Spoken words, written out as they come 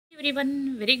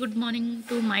Everyone, very good morning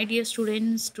to my dear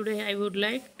students. Today I would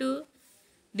like to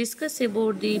discuss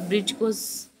about the bridge course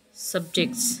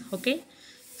subjects. Okay,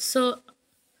 so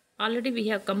already we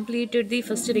have completed the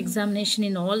first year examination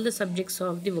in all the subjects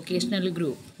of the vocational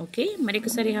group. Okay,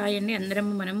 మరొకసారి hi అండి అందరం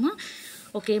మనము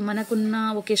okay మనకున్న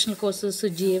vocational courses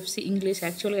GFC English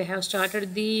యాక్చువల్గా I have started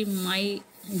the my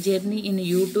journey in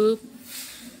YouTube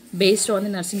based on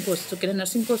the nursing courses. Okay, the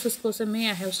nursing courses kosame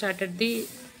I have started the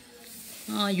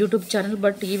YouTube channel,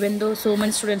 but even though so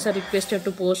many students are requested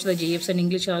to post the GFs and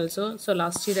English also, so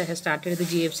last year I have started the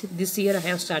GFC, this year I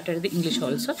have started the English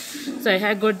also, so I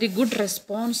have got the good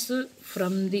response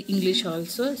from the English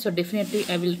also, so definitely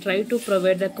I will try to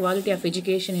provide the quality of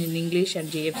education in English and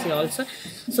GFC also.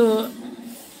 So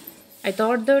I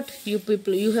thought that you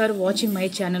people, you are watching my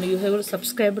channel, you have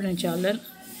subscribed my channel.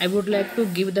 I would like to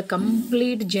give the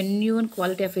complete, genuine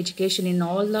quality of education in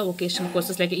all the vocational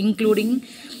courses, like including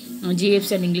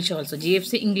GFC and English also.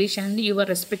 GFC, English and your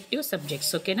respective subjects.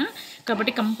 Okay na?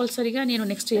 కాబట్టి కంపల్సరీగా నేను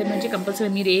next year నుంచి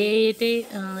compulsory మీరు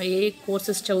ఏ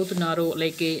courses చదువుతున్నారో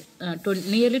like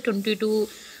nearly 22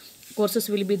 courses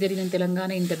will be there in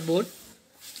Telangana inter board.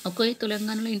 Okay,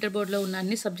 తెలంగాణలో inter బోర్డులో ఉన్న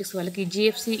అన్ని subjects వాళ్ళకి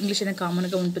జిఎఫ్సి ఇంగ్లీష్ అనేది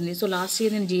కామన్గా ఉంటుంది. సో లాస్ట్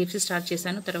ఇయర్ నేను జిఎఫ్సి స్టార్ట్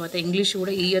చేశాను, తర్వాత ఇంగ్లీష్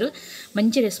కూడా ఈ ఇయర్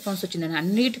మంచి రెస్పాన్స్ వచ్చిందని.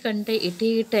 అన్నిటికంటే ఎట్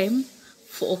ఏ టైం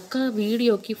ఒక్క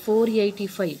వీడియోకి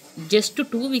 485, జస్ట్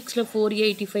 2 వీక్స్లో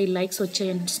 485 లైక్స్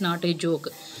వచ్చాయంటే it's not a joke.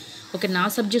 Okay, నా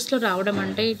సబ్జెక్ట్స్లో రావడం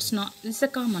అంటే ఇట్స్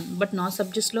అ కామన్, బట్ నా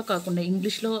సబ్జెక్ట్స్లో కాకుండా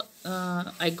ఇంగ్లీష్లో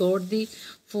I got the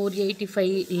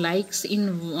 485 likes in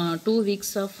 2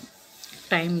 weeks of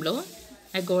టైంలో.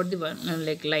 I got the one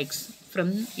likes from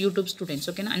YouTube students.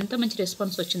 Okay, na anta manchi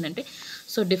response vachindante,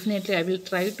 so definitely I will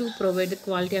try to provide the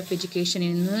quality of education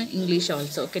in English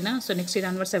also. Okay na, so next year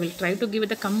onwards I will try to give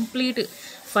the complete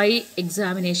 5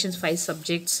 examinations, 5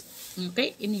 subjects, okay,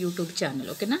 in YouTube channel.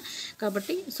 Okay na,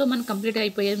 kabatti so man complete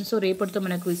అయిపోయాం. So రేపటితో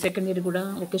మనకు second year కూడా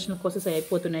vocational courses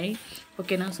అయిపోతున్నాయి.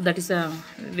 ఓకేనా, so that is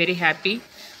very happy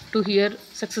to hear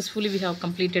successfully we have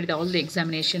completed all the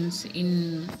examinations in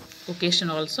vocation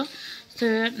also. So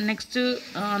next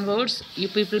onwards you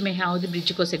people may have the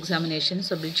bridge course examination.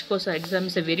 So bridge course exam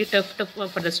is a very tough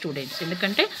for the students,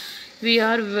 ఎందుకంటే we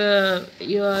are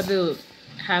you are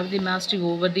have the mastery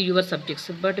over the your subjects,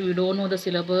 but we don't know the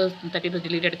syllabus, that is the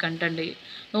deleted content.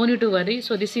 No need to worry.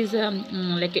 So this is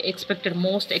like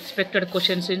most expected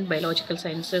questions in biological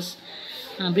sciences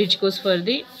bridge course for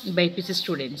the BPC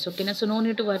students. Okay na, so no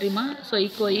need to worry ma. So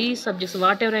e subjects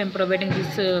whatever I am providing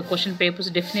these question papers,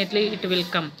 definitely it will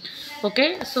come. Okay,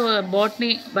 so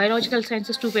botany, biological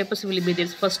sciences 2 papers will be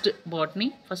there. First botany,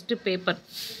 first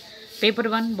paper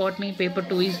 1 botany, paper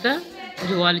 2 is the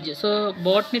zoology. So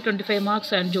botany 25 marks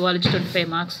and zoology 25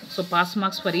 marks, so pass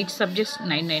marks for each subject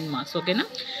 9 marks. Okay na,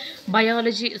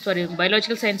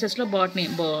 biological sciences lo botany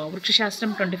వృక్ష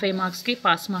శాస్త్రం 25 marks కి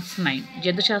pass marks 9,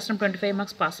 జంతు శాస్త్రం 25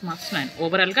 marks pass marks 9.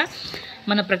 Overall గా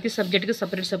మన ప్రతి subject కి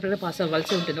separate pass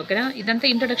అవ్వాల్సి ఉంటుంది. ఓకేనా, ఇదంతా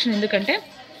ఇంట్రొడక్షన్. ఎందుకంటే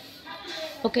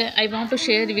okay, I want to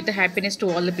share with the happiness to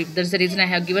all the people. That's the reason I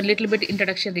have given little bit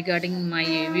introduction regarding my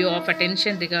view of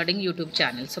attention regarding YouTube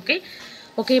channels.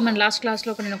 Okay, మన last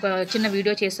క్లాస్లో నేను ఒక చిన్న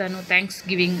video చేశాను, thanks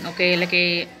giving. Okay, like ఏ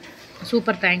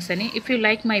super thanks అని. If you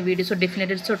like my video, so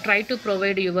definitely so try to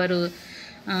provide you're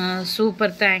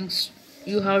super thanks.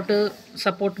 You have to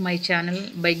support my channel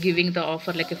by giving the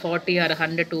offer like a 40 or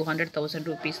 100, 200,000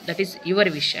 rupees. That is your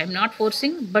wish. I am not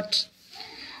forcing, but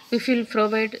if you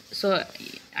provide, so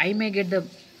I may get the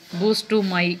boost to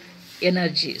my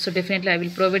energy. So definitely I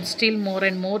will provide still more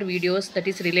and more videos that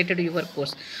is related to your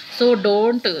course. So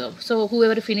don't so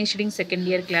whoever finished in second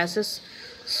year classes,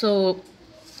 so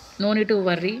no need to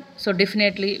worry. So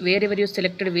definitely wherever you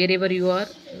selected, wherever you are,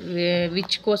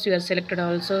 which course you are selected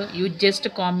also, you just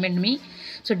comment me.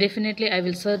 So definitely I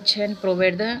will search and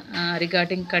provide the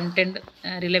regarding content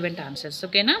relevant answers.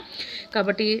 Okay na,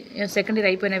 కాబట్టి second year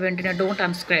అయిపోయిన వెంటనే don't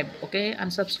అన్స్క్రైబ్. Okay,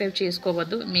 unsubscribe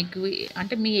చేసుకోవద్దు. మీకు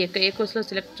అంటే మీ ఏ కోర్స్లో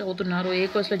select అవుతున్నారో, ఏ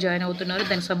కోర్స్లో join అవుతున్నారో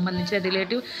దానికి సంబంధించిన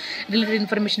రిలేటెడ్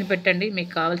ఇన్ఫర్మేషన్ పెట్టండి.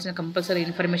 మీకు కావాల్సిన కంపల్సరీ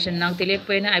ఇన్ఫర్మేషన్ నాకు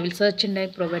తెలియకపోయినా I will search and I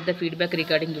provide the feedback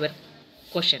regarding your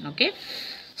question. Okay,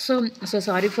 so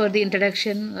sorry for the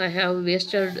introduction, I have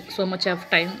wasted so much of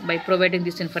time by providing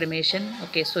this information.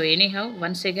 Okay, so anyhow,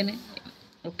 once again,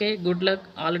 okay, good luck.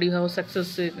 Already you have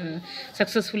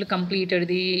successfully completed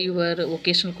your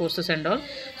vocational courses and all.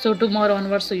 So tomorrow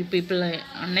onwards, so you people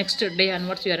next day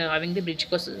onwards you are having the bridge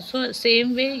courses. So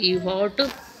same way you have to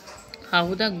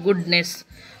have the goodness,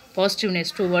 positiveness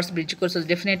towards bridge courses.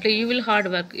 Definitely you will hard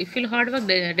work. If you hard work,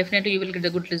 definitely you will get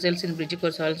the good results in bridge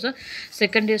course also.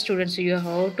 Second year students, you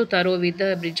have to thorough with the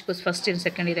bridge course first and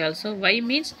second year also. Why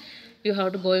means you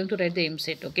have to going to write the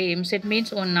MSET. Okay, MSET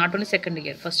means on not only second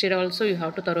year, first year also you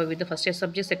have to thorough with the first year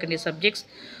subjects, second year subjects.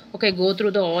 Okay, go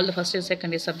through the all the first year,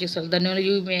 second year subjects. Then only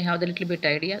you may have the little bit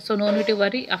idea. So no need to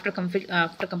worry. After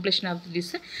completion of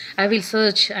this, I will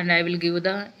search and I will give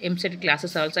the MSET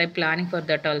classes also. I'm planning for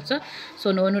that also.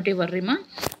 So no need to worry, ma.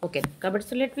 Okay,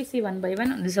 so let me see one by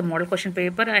one. This is a model question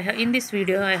paper. I have in this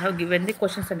video I have given the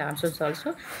questions and answers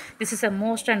also. This is a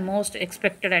most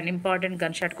expected and important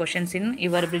gunshot questions in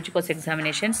your bridge course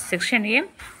examinations. Section A,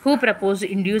 who proposed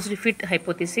induced fit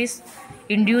hypothesis?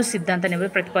 Induced సిద్ధాంతాన్ని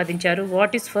ఎవరు ప్రతిపాదించారు?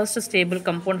 What is first stable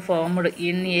compound formed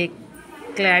in a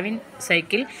క్లావిన్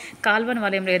cycle? కాల్వన్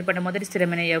వలయంలో ఏర్పడిన మొదటి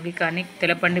స్థిరమైన యౌగికాన్ని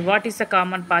తెలపండి. What is the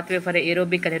common pathway for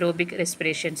aerobic and aerobic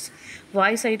respirations?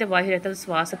 వాయు సహిత బాహ్యరహిత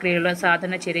శ్వాసక్రియలో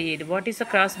సాధన చర్య ఏది? What is the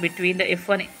cross between the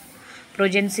F1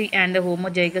 ప్రొజెన్సీ and the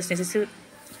homozygous నెసెసివ్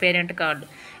parent card?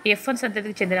 F1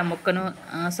 సంతతికి చెందిన మొక్కను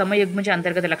సమయుగ్మజ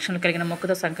అంతర్గత లక్షణాలు కలిగిన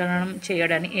మొక్కతో సంకలనం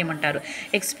చేయడాన్ని ఏమంటారు?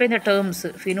 Explain the terms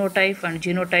phenotype and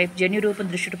genotype. జన్యురూపం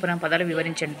దృష్టిపరం పదాలు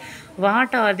వివరించండి.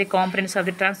 What are the components of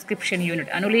the transcription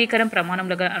unit? అనులీకరణ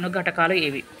ప్రమాణంలో అనుఘటకాలు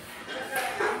ఏవి?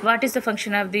 What is the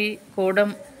function of the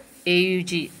కోడమ్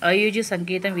ఏయుజీ? ఐయుజీ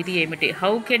సంకేతం విధి ఏమిటి?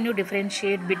 How can you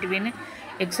differentiate between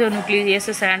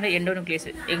ఎక్సోన్యూక్లియసెస్ and endonuclease?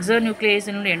 Exonuclease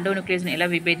నుండి ఎండోన్యూక్లియస్ని ఎలా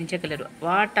విభేదించగలరు?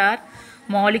 What are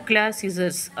molecular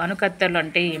scissors? అణుకత్తెరలు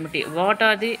అంటే ఏమిటి? వాట్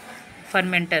ఆర్ ది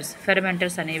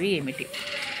ఫెర్మెంటర్స్ అనేవి ఏమిటి?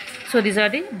 So these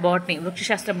are the botany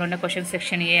వృక్షశాస్త్రంలో ఉన్న క్వశ్చన్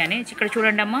సెక్షన్ ఏ అని ఇక్కడ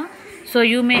చూడండి అమ్మా. So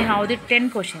you may have the 10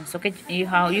 questions. Okay,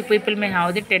 you people may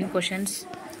have the 10 questions.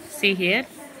 See here.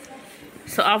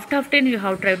 So out of 10 you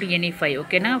have try to any 5.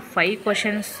 ఓకేనా, 5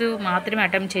 questions మాత్రమే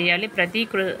attempt చేయాలి. ప్రతి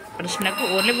ప్రశ్నకు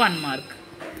only 1 mark.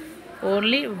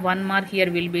 Only 1 mark here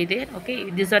will be there. Okay,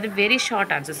 these are the very short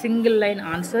answers, single line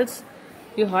answers.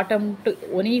 You attempt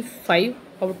only 5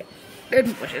 out of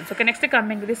 10 questions. Okay, next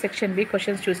coming to the section B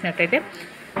questions చూసినట్లయితే,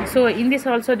 so in this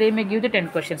also they may give the 10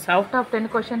 questions. Out of 10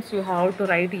 questions you have to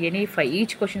write any 5.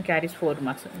 Each question carries 4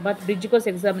 marks. But bridge course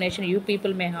examination you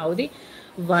people may have the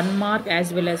 1 mark as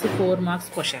well as the 4 marks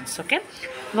questions. Okay,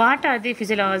 what are the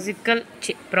physiological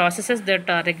processes that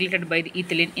are regulated by the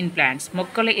ethylene in plants?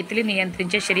 మొక్కల ethylene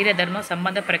నియంత్రించే శరీర ధర్మ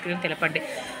సంబంధ ప్రక్రియను తెలపండి.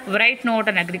 Write note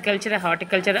on agriculture,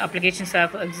 horticulture applications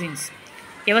of axines.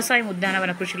 వ్యవసాయం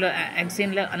ఉద్యానవన కృషిలో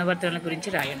యాక్సిన్ల అనువర్తనాల గురించి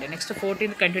రాయండి. Next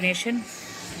 14th continuation.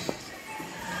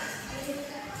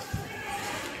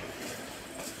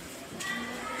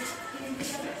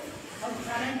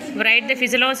 Right the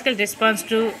physiological response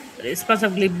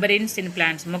of గిబ్బరిన్స్ in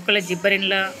plants. మొక్కల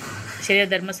జిబ్బరిన్ల శరీర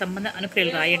ధర్మ సంబంధ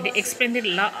అనుక్రియలు రాయండి. Explain the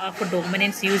law of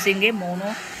dominance using a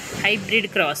mono hybrid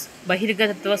cross.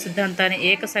 బహిర్గతత్వ సిద్ధాంతాన్ని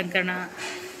ఏక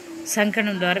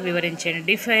సంకరణం ద్వారా వివరించండి.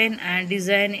 Define and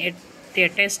design a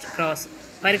test cross.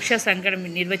 పరీక్షా సంకరణం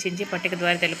నిర్వచించి పట్టిక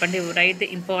ద్వారా తెలపండి. Right the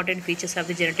important features of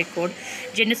the genetic code.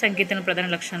 జన్యు సంకేతం ప్రధాన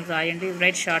లక్షణాలు రాయండి.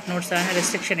 Right short notes on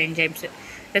restriction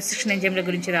ఎంజైమ్ల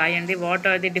గురించి రాయండి. What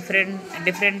are the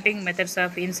డిఫరెంటింగ్ methods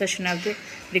of insertion of the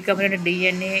recommended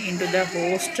DNA into the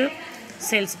host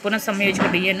cells. పునఃసంయోజక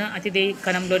DNA అతిథేయ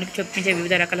కణంలోనికి చొప్పించే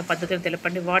వివిధ రకాల పద్ధతులు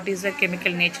తెలపండి. What is the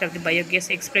chemical nature of the biogas?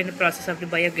 Explain the process of the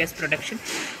biogas production.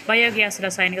 Biogas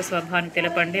రసాయనిక స్వభావాన్ని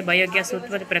తెలపండి. Biogas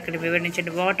ఉత్పత్తి ప్రక్రియ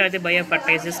వివరించండి. What are the bio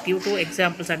fertilisers? Give 2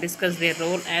 examples and discuss their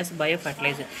role as bio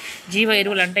fertiliser. జీవ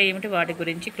ఎరువులు అంటే ఏమిటి? వాటి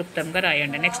గురించి క్లుప్తంగా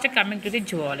రాయండి. Next coming to the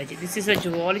zoology. This is a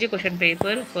zoology question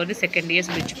paper for the second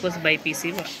years which course by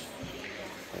PC1.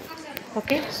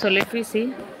 Okay, so let we see.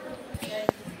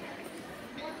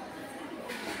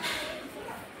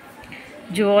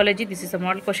 Zoology. This is a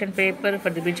model question paper for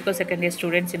the bridge course second year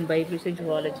students in BC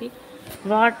Zoology.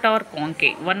 What are conche?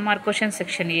 1 mark question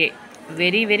section A.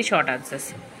 Very short answers.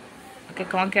 Okay,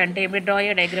 conche ante draw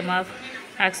a diagram of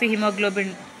oxyhemoglobin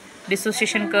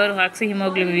dissociation curve.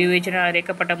 Oxyhemoglobin వివేచన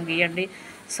రేఖాపటం గీయండి.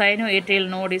 Sinoatrial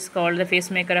node is called the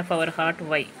pacemaker of our heart.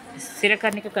 Why?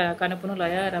 శిరకర్ణిక కణపును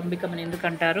లయ రంభికం అని ఎందుకు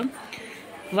అంటారు?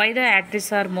 Why the arteries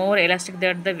are more elastic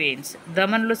than the veins?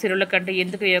 దమనులు సిరుల కంటే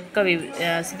ఎందుకు యొక్క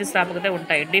స్థితిస్థాపకత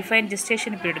ఉంటాయి? Define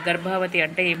gestation period. గర్భావతి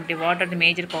అంటే ఏమిటి? What are the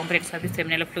major components of the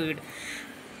seminal fluid?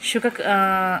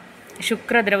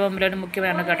 శుక్ర ద్రవంలోని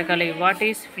ముఖ్యమైన ఘటకాలు. What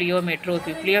is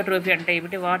ప్లియోమెట్రోపీ? ప్లియోట్రోపీ అంటే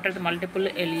ఏమిటి? What are the multiple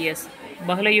alias?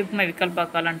 బహుళయుగ్మ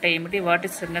వికల్పకాలు అంటే ఏమిటి? What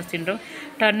is Turner syndrome?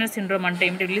 Turner syndrome అంటే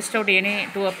ఏమిటి? List out any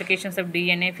 2 applications of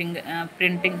DNA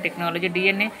printing technology.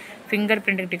 DNA finger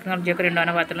printing technology యొక్క 2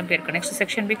 అనువాదాలను పేర్కొనండి. Next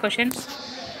section B questions.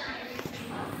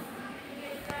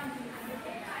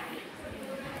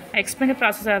 Explain the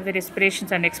process of the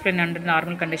respirations and explain under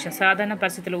normal condition. సాధారణ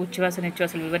పరిస్థితుల్లో ఉచ్ఛ్వాస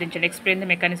నిశ్వాసాలు వివరించండి. Explain the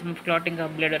mechanism of clotting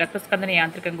of blood. రక్తస్కందన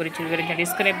యాంత్రికం గురించి వివరించండి.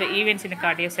 Describe the events in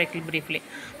cardiac cycle briefly.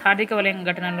 హార్దిక వలయం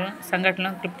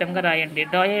సంఘటనలను క్లుప్తంగా రాయండి.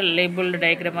 Draw A labelled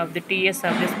diagram of the TS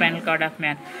of the spinal cord of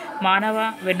man. మానవ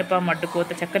వెన్నుపాము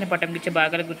అడ్డుకోత చక్కని పటం గిచ్చే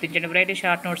భాగాలు గుర్తించండి. Right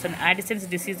short notes and ఆడిసన్స్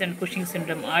disease and Cushing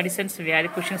syndrome. ఆడిసన్స్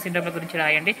వ్యాధి, కుషింగ్ సిండ్రోమ్ల గురించి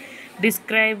రాయండి.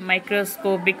 Describe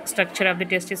microscopic structure of the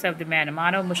testis of the man.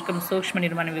 మానవ ముష్కం సూక్ష్మ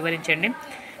నిర్మాణం వివరించండి.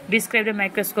 Describe the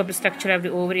microscopic structure of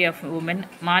the ovary of women.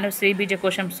 మానవ స్త్రీబీజ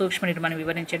కోశం సూక్ష్మ నిర్మాణం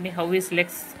వివరించండి. How is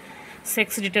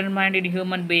sex determined in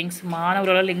human beings.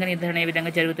 మానవులలో లింగ నిర్ధారణ ఏ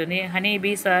విధంగా జరుగుతుంది. Honey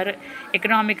Bs are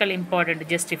economical important,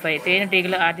 justify.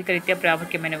 తేనెటీగల ఆర్థిక రీత్యా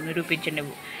ప్రాముఖ్యమైనవి నిరూపించండి.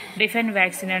 Define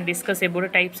vaccine and discuss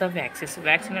about types of vaccines.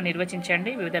 వ్యాక్సిన్లు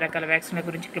నిర్వచించండి. వివిధ రకాల వ్యాక్సిన్ల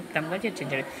గురించి క్లుప్తంగా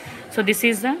చర్చించండి. So this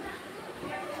is the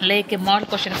like a model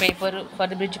question paper for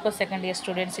the bridge course second year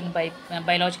students in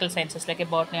biological sciences like a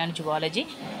botany and zoology.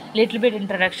 Little bit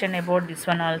introduction about this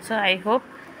one also. I hope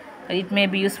it may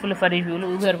be useful for you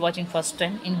who are watching first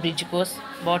time in bridge course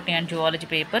botany and zoology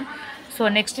paper.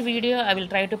 So next video I will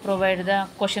try to provide the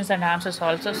questions and answers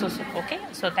also. So okay,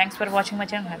 so thanks for watching my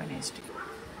channel. Have a nice day.